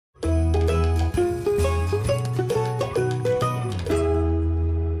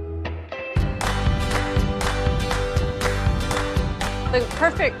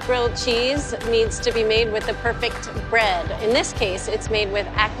perfect grilled cheese needs to be made with the perfect bread. In this case, it's made with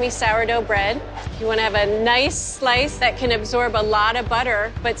Acme sourdough bread. You want to have a nice slice that can absorb a lot of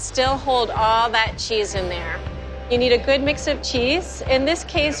butter, but still hold all that cheese in there. You need a good mix of cheese. In this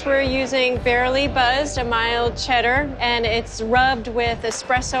case, we're using barely buzzed, a mild cheddar, and it's rubbed with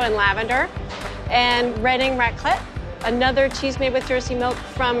espresso and lavender, and Reading raclette, another cheese made with Jersey milk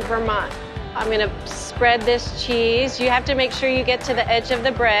from Vermont. I'm gonna spread this cheese. You have to make sure you get to the edge of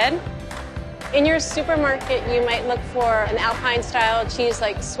the bread. In your supermarket, you might look for an Alpine-style cheese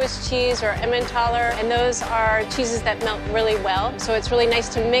like Swiss cheese or Emmentaler, and those are cheeses that melt really well, so it's really nice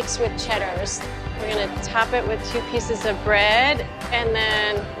to mix with cheddars. We're gonna top it with 2 pieces of bread, and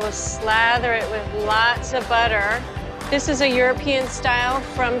then we'll slather it with lots of butter. This is a European style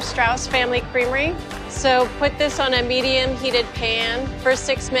from Strauss Family Creamery. So put this on a medium heated pan for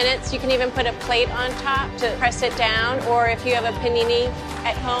 6 minutes. You can even put a plate on top to press it down, or if you have a panini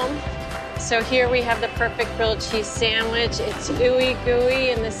at home. So here we have the perfect grilled cheese sandwich. It's ooey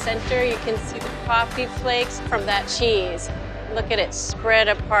gooey in the center. You can see the coffee flakes from that cheese. Look at it spread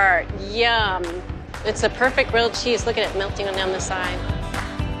apart. Yum. It's the perfect grilled cheese. Look at it melting on down the side.